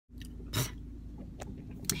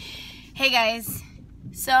Hey guys,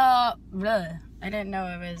 so I didn't know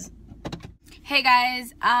it was. Hey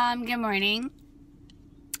guys, good morning.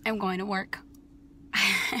 I'm going to work.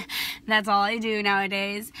 That's all I do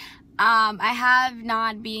nowadays. I have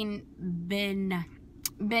not been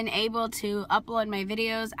able to upload my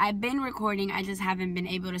videos. I've been recording. I just haven't been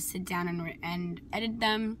able to sit down and edit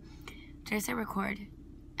them. Did I say record?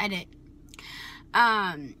 Edit.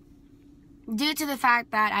 Due to the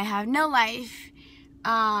fact that I have no life.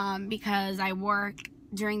 Because I work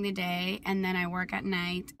during the day and then I work at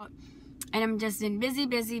night, and I'm just been busy.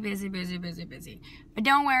 But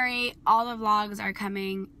don't worry, all the vlogs are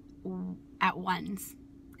coming at once,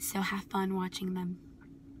 so have fun watching them.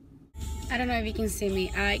 I don't know if you can see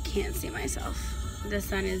me. I can't see myself. The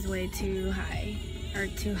sun is way too high, or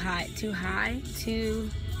too high.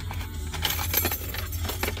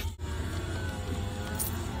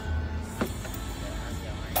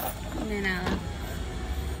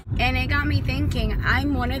 And it got me thinking,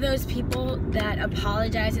 I'm one of those people that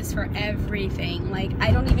apologizes for everything. Like,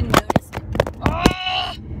 I don't even notice it. Oh!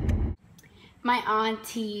 My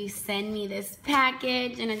auntie sent me this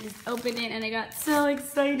package and I just opened it and I got so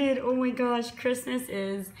excited. Oh my gosh, Christmas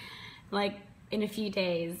is like in a few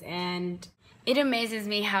days, and it amazes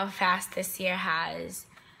me how fast this year has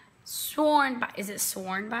sworn by. Is it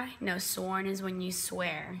sworn by? No, sworn is when you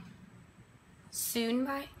swear. Soon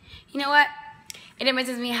by? You know what? It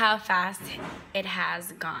amazes me how fast it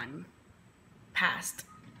has gone past.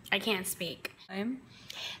 I can't speak.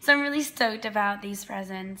 So I'm really stoked about these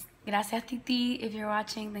presents. Gracias, Titi. If you're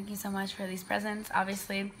watching, thank you so much for these presents.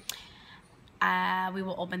 Obviously, we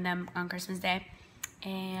will open them on Christmas Day.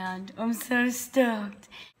 And I'm so stoked.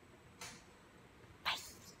 Bye.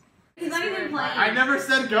 He's not even playing. I never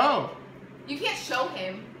said go. You can't show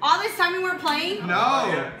him. All this time we weren't playing?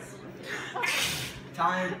 No.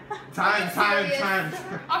 Time.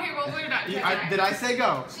 Okay, well, we're not. Did I say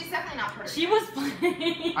go? She's definitely not perfect. She was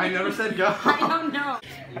playing. I never said go. I don't know.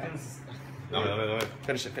 No.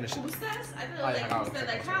 Finish it. Who's this? I feel like who's that?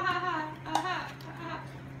 Like, ha.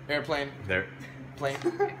 Airplane. There. Plane.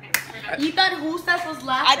 You thought Justas was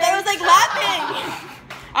laughing? I thought it was like laughing.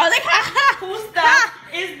 I was like, ha ha. Justas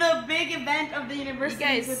is the big event of the university. You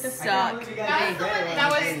guys with the suck. That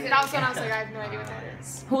was when I was like, I have no idea what that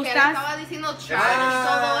is. Justas? Estaba diciendo track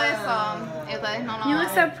todo eso. No. You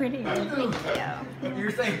look so pretty. Thank you. You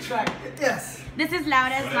were saying track. Yes. This is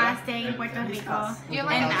Laura's last day in Puerto Rico. You have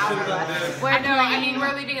like an hour left.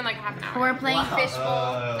 We're leaving in like half an hour. We're playing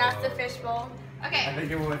fishbowl. That's the fishbowl. Okay.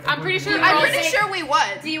 I'm pretty sure we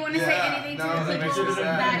would. Do you want to say anything to the people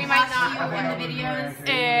that we might not watch you in the videos?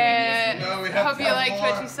 Hope you liked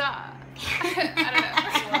what you saw. I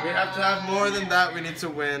don't know. We have to have more than that. We need to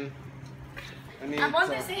win. I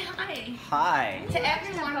want to say hi. Hi. To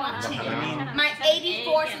everyone watching. My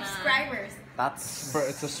 84 subscribers.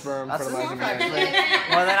 It's a sperm More fertilizing than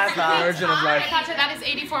I thought. Virgin of life. Gotcha, that is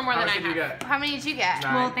 84 more than I have. How many did you get?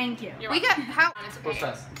 Well, thank you. We got how? What's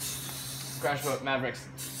that? Crash boat, Mavericks.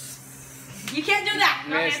 You can't do that.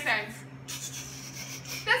 No hands.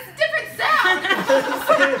 That's a different sound.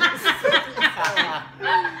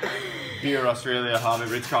 Beer, Australia, Harvey,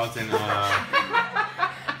 Ritz-Carlton, No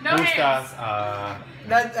Bustas,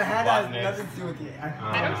 That hat has nothing to do with it. I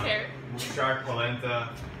don't care. Shark, Polenta.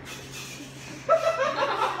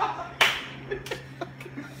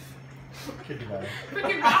 Freaking Rocky.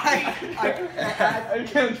 I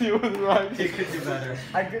can't deal with Rocky. You could do better.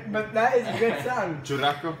 But that is a good sound.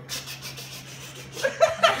 Churrasco.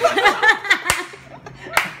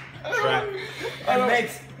 Crap. It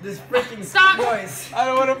makes this freaking noise. I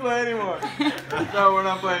don't want to play anymore. No, we're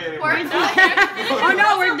not playing anymore. We're done. Oh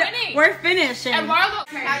no, we're finishing. And Marlo,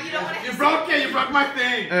 now you don't want to. You broke it. You broke my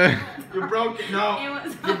thing. You broke it. No.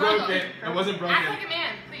 You broke it. It wasn't broken. Act like a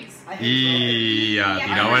man, please.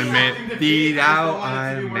 Tiraban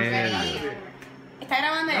medio. ¿Está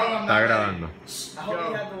grabando? Está grabando. I hope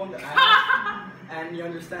you have the one that I and you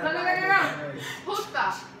understand. No. Who's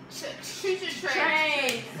that? Choose your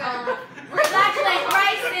train. So, Black leg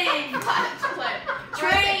racing.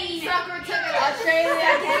 Train. Soccer ticket. Australia.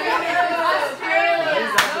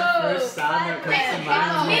 First sound that comes to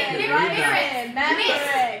mind.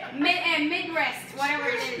 Mid-rest, whatever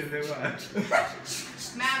it is.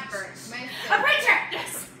 Maverick. A printer. Yes.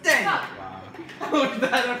 Dang. How is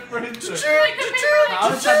that a printer? How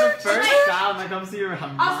is that the first sound that comes to your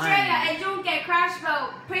mind? Australia, Eduque, Crash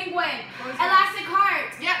Boat, Penguin, Elastic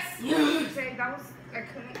Heart. Yes. That was. I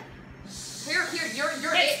couldn't. Here,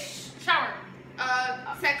 you're it. Shower.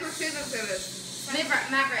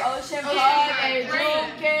 Maverick. Ocean Park,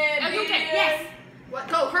 Eduque. Yes. What?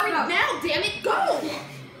 Go. Hurry now, damn it. Go.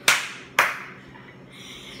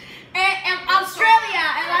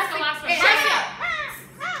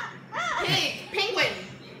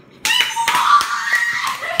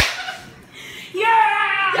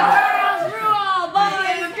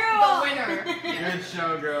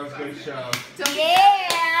 show, girls. Good show.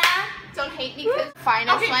 Don't hate me because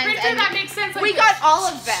finest Okay, lens printer, and that makes sense. Like we got all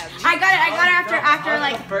of them. I got it after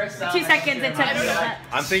like First sound 2 seconds. It took me.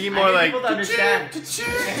 I'm thinking more like. people to understand. That's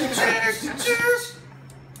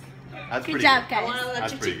Good pretty job, good. guys.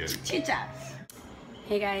 That's pretty good. Good job.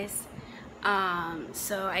 Hey guys,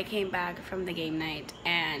 so I came back from the game night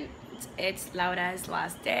and it's Laura's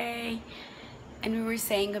last day and we were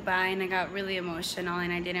saying goodbye and I got really emotional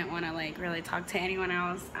and I didn't want to like really talk to anyone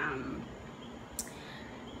else.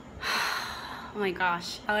 Oh my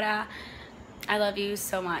gosh, Laura, I love you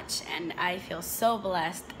so much and I feel so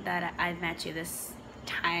blessed that I've met you this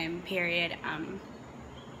time period.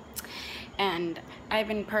 And I've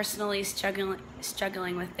been personally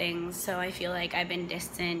struggling with things, so I feel like I've been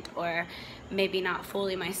distant or maybe not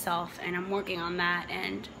fully myself, and I'm working on that,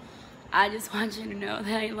 and I just want you to know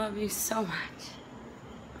that I love you so much.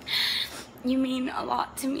 You mean a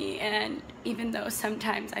lot to me, and even though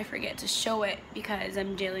sometimes I forget to show it because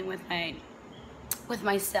I'm dealing with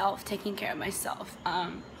myself, taking care of myself, I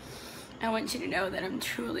want you to know that I'm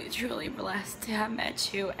truly, truly blessed to have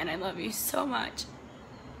met you, and I love you so much.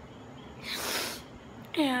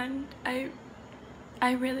 And I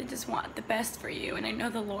really just want the best for you, and I know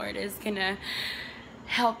the Lord is gonna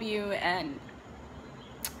help you and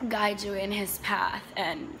guide you in his path,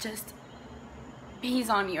 and just he's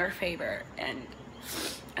on your favor, and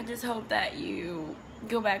I just hope that you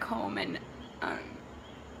go back home and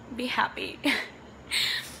be happy.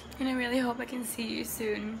 And I really hope I can see you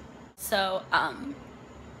soon. So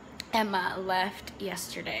Emma left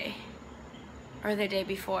yesterday or the day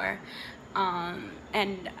before,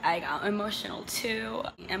 and I got emotional too.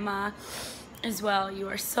 Emma as well, you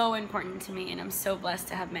are so important to me and I'm so blessed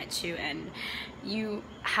to have met you, and you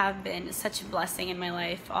have been such a blessing in my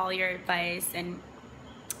life. All your advice and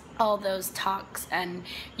all those talks and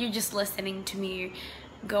you just listening to me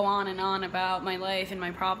go on and on about my life and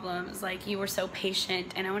my problems, like you were so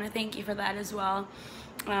patient, and I want to thank you for that as well.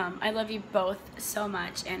 I love you both so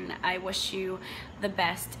much and I wish you the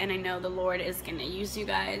best, and I know the Lord is gonna use you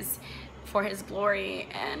guys for his glory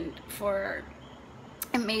and for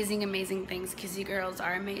amazing things, because you girls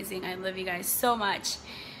are amazing. I love you guys so much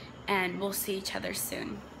and we'll see each other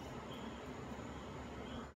soon.